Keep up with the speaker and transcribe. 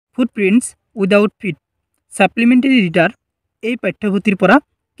Footprints without fit সাপ্লিমেন্টাৰি reader এই পাঠ্যপুথিৰ পৰা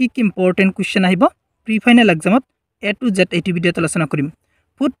কি ইম্পৰ্টেন্ট কুৱেশ্যন আহিব pre final এক্সামত A to Z এইটো ভিডিঅ'ত আলোচনা কৰিম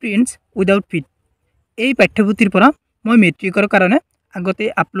ফুটপ্ৰিণ্টছ উইদাউট ফিট এই পাঠ্যপুথিৰ পৰা মই মেট্ৰিকৰ কাৰণে আগতে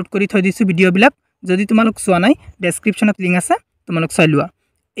আপলোড কৰি থৈ দিছো ভিডিঅ'বিলাক যদি তোমালোক চোৱা নাই ডেসক্ৰিপচনত লিংক আছে তোমালোক চাই লোৱা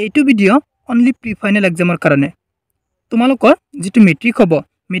এইটো ভিডিঅ' অনলি প্ৰি ফাইনেল এক্সামৰ কাৰণে তোমালোকৰ যেটো মেট্ৰিক হ'ব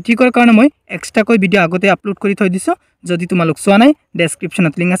মেট্ৰিকৰ কাৰণে মই এক্সট্ৰাকৈ ভিডিঅ' আগতে আপলোড কৰি থৈ দিছো যদি তোমালোক চোৱা নাই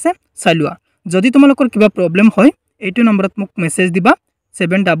ডেসক্ৰিপচনত লিংক আছে চাই লোৱা যদি তোমালোকৰ কিবা প্ৰবলেম হয় এইটো নম্বৰত মোক মেছেজ দিবা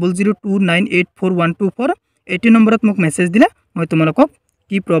 7002984124 এইটো নম্বৰত মোক মেছেজ দিলে মই তোমালোকক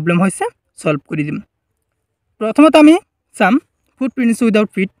কি প্ৰবলেম হৈছে সলভ কৰি দিম প্ৰথমতে আমি চাম ফুটপ্ৰিণ্টছ উইদাউট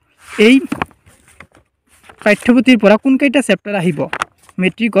ফিট এই পাঠ্যপুথিৰ পৰা কোন কেইটা চেপ্টাৰ আহিব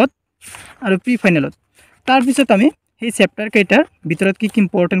মেট্ৰিকত আৰু প্ৰি ফাইনেলত তাৰ পিছত আমি এই চেপ্টাৰ কেইটাৰ ভিতৰত কি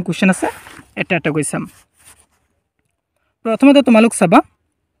ইম্পৰ্টেন্ট কোৱেশ্চন আছে এটা এটা কৈ চাম প্ৰথমতে তোমালোক চাবা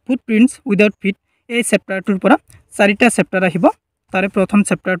ফুটপ্ৰিণ্টছ উইদাউট ফিট এই চেপ্টাৰটোৰ পৰা চাৰিটা চেপ্টাৰ আহিব তাৰে প্ৰথম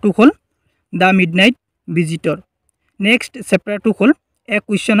চেপ্টাৰটো হ'ল দা মিডনাইট ভিজিটৰ নেক্সট চেপ্টাৰটো হ'ল এ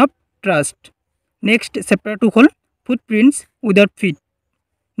কুৱেশ্চন অফ ট্ৰাষ্ট নেক্সট চেপ্টাৰটো হ'ল ফুটপ্ৰিণ্টছ উইদাউট ফিট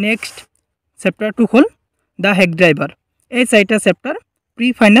নেক্সট চেপ্টাৰটো হ'ল দা হেক ড্ৰাইভাৰ এই চাৰিটা চেপ্টাৰ প্ৰি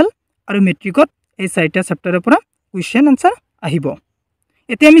ফাইনেল আৰু মেট্ৰিকত এই চাৰিটা চেপ্টাৰৰ পৰা কুৱেশ্চন আনসাৰ আহিব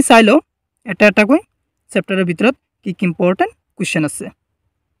এতিয়া আমি চাই লওঁ এটা এটা কৈ চেপ্টাৰৰ ভিতৰত কি ইম্পৰ্টেন্ট কুৱেশ্চন আছে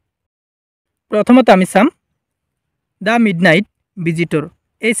প্ৰথমতে আমি চাম দা মিডনাইট ভিজিটৰ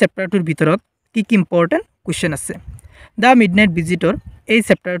এই চেপ্টাৰটোৰ ভিতৰত কি ইম্পৰ্টেন্ট কুৱেশ্চন আছে দা মিডনাইট ভিজিটৰ এই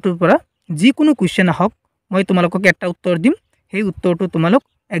চেপ্টাৰটোৰ পৰা যিকোনো কুৱেশ্চন আহক মই তোমালোকক এটা উত্তৰ দিম সেই উত্তৰটো তোমালোক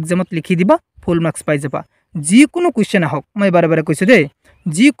এক্সামত লিখি দিবা ফুল মাৰ্কস পাই যাবা যিকোনো কুৱেশ্চন আহক মই বাৰে বাৰে কৈছো দেই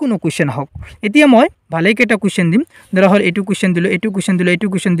যিকোনো কুৱেশ্চন আহক এতিয়া মই ভালে কেটা কুৱেশ্চন দিম ধৰা হল এইটো কুৱেশ্চন দিলো এইটো কুৱেশ্চন দিলো এইটো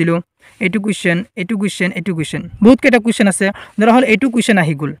কুৱেশ্চন দিলো এইটো কুৱেশ্চন এইটো কুৱেশ্চন এইটো কুৱেশ্চন বহুত কেটা কুৱেশ্চন আছে ধৰা হল এইটো কুৱেশ্চন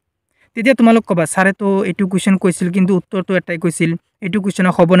আহি গল তেতিয়া তোমালোক কবা সাৰে তো এইটো কুৱেশ্চন কৈছিল কিন্তু উত্তৰটো এটাই কৈছিল এইটো কুৱেশ্চন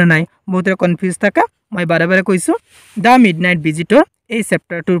হ'ব না নাই বহুতৰে কনফিউজ থাকা মই বাৰে বাৰে কৈছো দা মিডনাইট ভিজিটৰ এই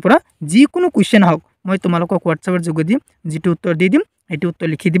চেপ্টাৰটোৰ পৰা যিকোনো কুৱেশ্চন আহক মই তোমালোকক হোৱাটছএপৰ যোগেদি যেটো উত্তৰ দি দিম এইটো উত্তৰ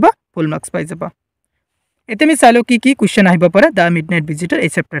লিখি দিবা ফুল মাৰ্কস পাই যাবা এতিয়া আমি চালো কি কুৱেশ্চন আহিব পাৰে দা মিডনাইট ভিজিটৰ এই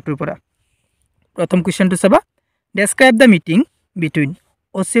চেপ্টাৰটোৰ পৰা প্ৰথম কুৱেশ্চনটো চাবা ডেসক্ৰাইব দা meeting between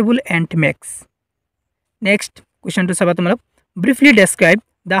অসেবল and max next কুৱেশ্চনটো চাবা তোমালোক briefly ডেসক্ৰাইব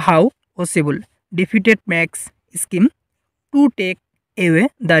da how অসেবল defeated max scheme to take away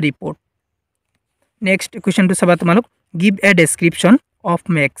da report next কুৱেশ্চনটো চাবা তোমালোক give a description of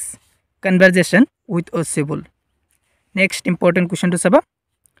max conversation with Osable next important question to saba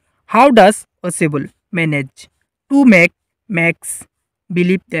how does Osable manage to make max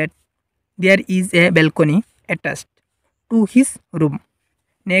believe that there is a balcony attached to his room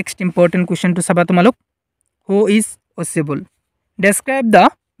next important question to saba tumalok who is Osable describe the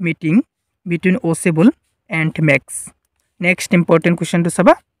meeting between Osable and max next important question to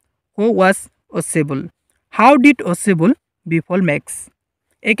saba who was Osable how did Osable befall max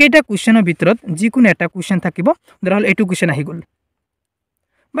একেটা কোৱেশ্চনৰ ভিতৰত যিকোনো এটা question থাকিব ধৰা হল এইটো question আহি গল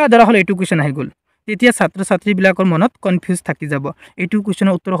বা ধৰা হল এইটো কোৱেশ্চন আহি গল তেতিয়া ছাত্ৰ ছাত্ৰী বিলাকৰ মনত কনফিউজ থাকি যাব এইটো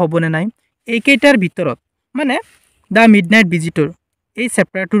কোৱেশ্চনৰ উত্তৰ হ'ব নে নাই একেটাৰ ভিতৰত মানে দা মিডনাইট ভিজিটৰ এই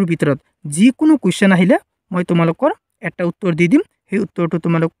চেপ্টাৰটোৰ ভিতৰত যিকোনো কোৱেশ্চন আহিলে মই তোমালোকৰ এটা উত্তৰ দি দিম সেই উত্তৰটো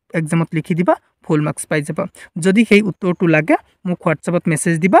তোমালোক এক্সামত লিখি দিবা ফুল মাৰ্কস পাই যাবা যদি সেই উত্তৰটো লাগে মোক হোৱাটছএপত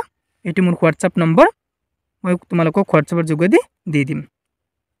মেছেজ দিবা এটো মোৰ হোৱাটছএপ নম্বৰ মই তোমালোকক হোৱাটছএপৰ যোগেদি দি দিম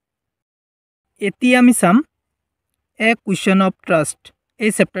এতিয়া আমি চাম এ কুৱেশ্চন অফ ট্ৰাষ্ট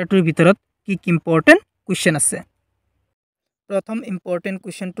এই চেপ্টাৰটোৰ ভিতৰত কি ইম্পৰ্টেন্ট কুৱেশ্চন আছে প্ৰথম ইম্পৰ্টেন্ট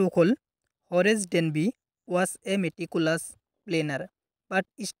কুৱেশ্চনটো হ'ল হৰেছ ডেনবি was a meticulous planner but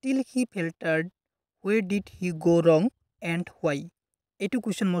still he faltered where did he go wrong and why এইটো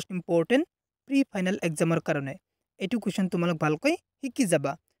question most important pre final এক্সামৰ কাৰণে এইটো কুৱেশ্চন তোমালোক ভালকৈ শিকি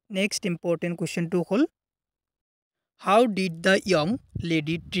যাবা নেক্সট ইম্পৰ্টেন্ট কুৱেশ্চনটো হ'ল how did the young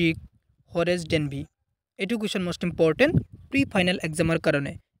lady trick Horace Denby এটো question most important pre final এক্সামৰ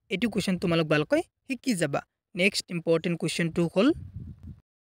কাৰণে এটো কোৱেশ্চন তোমালোক ভালকৈ শিকি যাবা নেক্সট ইম্পৰ্টেন্ট কুৱেশ্চনটো হ'ল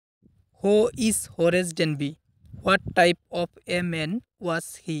who is Horace Denby what type of a man was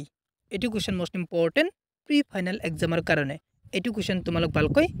he এটো question most important pre final এক্সামৰ কাৰণে এটো কোৱেশ্চন তোমালোক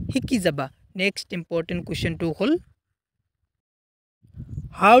ভালকৈ শিকি যাবা নেক্সট ইম্পৰ্টেন্ট কুৱেশ্চনটো হ'ল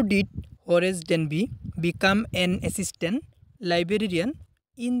how did Horace Denby become an assistant librarian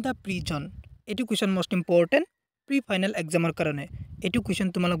in the prison এটো question most important pre final এক্সামৰ কাৰণে এটো কোৱেশ্চন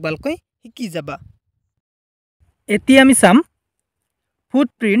তোমালোক ভালকৈ শিকি যাবা এতিয়া আমি চাম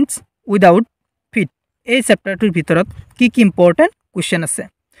ফুটপ্ৰিণ্টছ উইদাউট ফিট এই চেপ্টাৰটোৰ ভিতৰত কি ইম্পৰ্টেন্ট কুৱেশ্চন আছে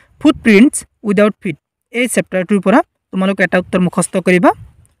ফুটপ্ৰিণ্টছ উইদাউট ফিট এই চেপ্টাৰটোৰ পৰা তোমালোক এটা উত্তৰ মুখস্থ কৰিবা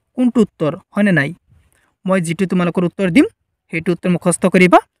কোনটো উত্তৰ হয়নে নাই মই যেটো তোমালোকৰ উত্তৰ দিম হেতু উত্তৰ মুখস্থ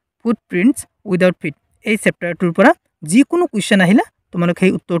কৰিবা ফুটপ্ৰিন্টস উইদাউট ফিট এই চেপ্টাৰটোৰ পৰা যিকোনো কোৱেশ্চন আহিলা তোমালোক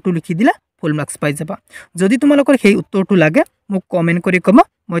সেই উত্তৰটো লিখি দিলা ফুল মাৰ্কস পাই যাবা যদি তোমালোকৰ সেই উত্তৰটো লাগে মোক কমেন্ট কৰি কবা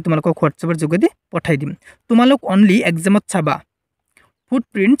মই তোমালোকক হোৱাটছএপৰ যোগেদি পঠাই দিম তোমালোক অনলি এক্সামত চাবা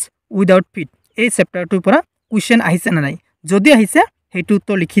ফুটপ্ৰিন্টস উইদাউট ফিট এই চেপ্টাৰটোৰ পৰা কোৱেশ্চন আহিছে না নাই যদি আহিছে হেতু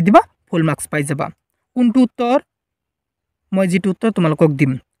উত্তৰ লিখি দিবা ফুল মাৰ্কস পাই যাবা কোনটো উত্তৰ মই যেটো উত্তৰ তোমালোকক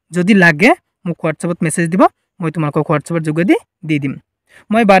দিম যদি লাগে মোক হোৱাটছএপত মেছেজ দিবা মই তোমালোকক হোৱাটছএপৰ যোগেদি দি দিম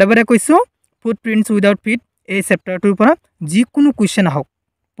মই বাৰে বাৰে কৈছো ফুটপ্ৰিন্টস উইদাউট ফিট এই চেপ্টাৰটোৰ পৰা যিকোনো কোৱেশ্চন আহক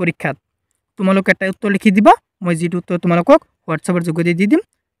পৰীক্ষাত তোমালোক এটা উত্তৰ লিখি দিবা মই যেটো উত্তৰ তোমালোকক হোৱাটছএপৰ যোগেদি দি দিম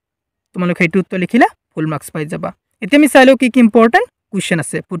তোমালোক হেতু উত্তৰ লিখিলা ফুল মাৰ্কস পাই যাবা এতিয়া আমি চাইলো কি ইম্পৰ্টেন্ট কোৱেশ্চন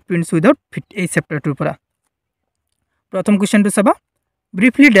আছে ফুটপ্ৰিন্টস উইদাউট ফিট এই চেপ্টাৰটোৰ পৰা প্ৰথম কোৱেশ্চনটো চাবা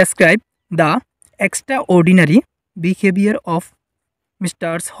briefly ডেসক্ৰাইব da extraordinary behavior of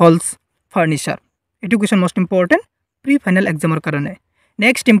Mr. Hall's furniture এটো question most important pre final এক্সামৰ কাৰণে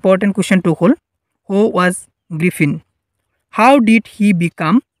নেক্সট ইম্পৰ্টেন্ট কোৱেশ্চনটো হ'ল who was Griffin how did he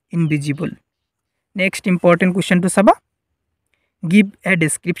become invisible next important question to saba give a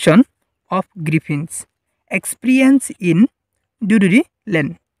description of Griffin's experience in Drury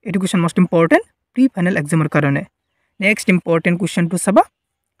Lane education most important pre final exam karone next important question to saba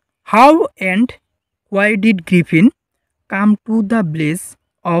how and why did Griffin come to the place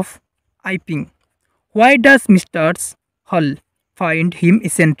of Iping why does Mr. Hall find him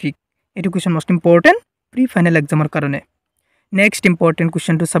eccentric education most important pre final exam karone next important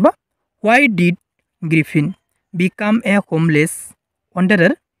question to saba why did Griffin become a homeless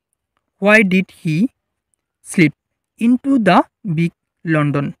wanderer why did he slip into the big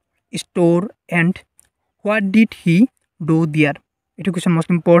London store and what did he do there education most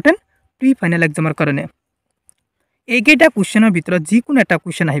important pre final exam karone এইকেইটা কোৱেশ্চনৰ ভিতৰত যিকোনো এটা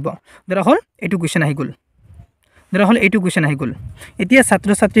question আহিব ধৰা হল এটো question আহি গল এতিয়া ছাত্ৰ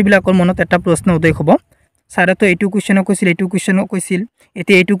ছাত্ৰীবিলাকৰ মনত এটা প্ৰশ্ন উদয় হ'ব সাৰে তো এইটো কোৱেশ্চন কৈছিল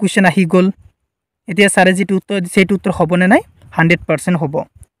এতিয়া এইটো কোৱেশ্চন আহি গল এতিয়া সাৰে যেটো উত্তৰ দিছে এইটো উত্তৰ হ'ব নে নাই 100% হ'ব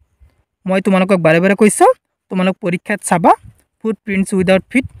মই তোমালোকক বাৰে বাৰে কৈছো তোমালোক পৰীক্ষাত চাবা ফুটপ্ৰিন্টস উইদাউট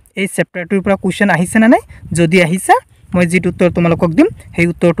ফিট এই চেপ্টাৰটোৰ পৰা কোৱেশ্চন আহিছে না নাই যদি আহিছে মই যেটো উত্তৰ তোমালোকক দিম সেই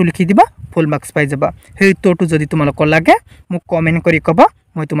উত্তৰটো লিখি দিবা ফুল মাৰ্কস পাই যাবা সেই উত্তৰটো যদি তোমালোকক লাগে মোক কমেন্ট কৰি কবা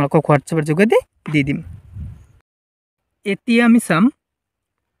মই তোমালোকক হোৱাটছএপৰ যোগেদি দি দিম এতিয়া আমি চাম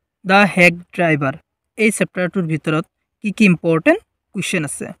দা হেগ ড্ৰাইভাৰ এই চেপ্টাৰটোৰ ভিতৰত কি ইম্পৰ্টেন্ট কোৱেশ্চন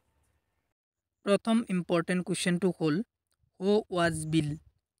আছে প্ৰথম ইম্পৰ্টেন্ট কোৱেশ্চনটো হ'ল হু ওয়াজ বিল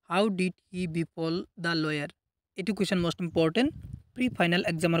হাউ ডিড হি বিফল দা লয়াৰ এটো question most important pre final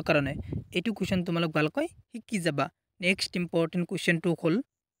এক্সামৰ কাৰণে এটো কোৱেশ্চন তোমালোক ভালকৈ শিকি যাবা নেক্সট ইম্পৰ্টেন্ট কোৱেশ্চনটো হ'ল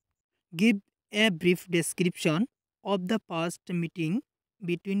give a brief description of the past meeting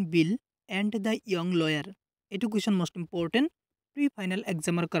between Bill and the young lower এটো question most important pre final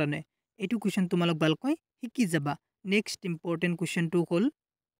এক্সামৰ কাৰণে এটো কোৱেশ্চন তোমালোক ভালকৈ শিকি যাবা নেক্সট ইম্পৰ্টেন্ট কোৱেশ্চনটো হ'ল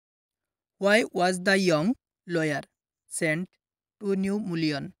why was the young lawyer sent to New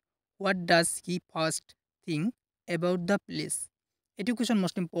Mullion what does he first think about the place এটো question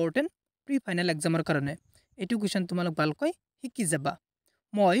most important pre final এক্সামৰ কাৰণে এটো কোৱেশ্চন তোমালোক ভালকৈ শিকি যাবা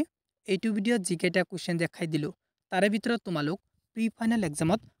মই এইটো ভিডিঅ'ত যিকেইটা কোৱেশ্চন দেখাই দিলো তাৰে ভিতৰত তোমালোক প্ৰি ফাইনাল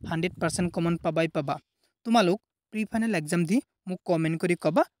এক্সামত 100% কমন পাবা তোমালোক প্ৰি ফাইনাল এক্সাম দি মোক কমেন্ট কৰি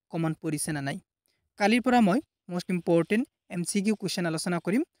কবা কমন পৰিছে না নাই কালিৰ পৰা মই মোস্ট ইম্পৰ্টেন্ট এমসিকিউ কোৱেশ্চন আলোচনা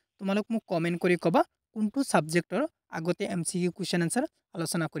কৰিম তোমালোক মোক কমেন্ট কৰি কবা কোনটো সাবজেক্টৰ আগতে এমসিকিউ কোৱেশ্চন আনসাৰ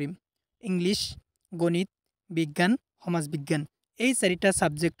আলোচনা কৰিম ইংলিশ গণিত বিজ্ঞান সমাজ বিজ্ঞান এই চাৰিটা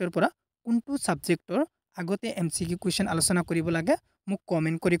সাবজেক্টৰ পৰা কোনটো সাবজেক্টৰ আগতে এমসিকিউ কোৱেশ্চন আলোচনা কৰিব লাগে মোক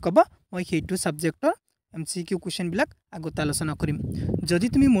কমেন্ট কৰি কবা মই সেইটো সাবজেক্টৰ এমসিকিউ কোৱেশ্চন বিলাক আগতে আলোচনা কৰিম যদি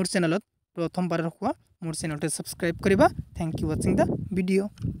তুমি মোৰ চেনেলত প্ৰথমবাৰৰ হোৱা মোৰ চেনেলটো সাবস্ক্ৰাইব কৰিবা থ্যাংক ইউ ওয়াচিং দা ভিডিও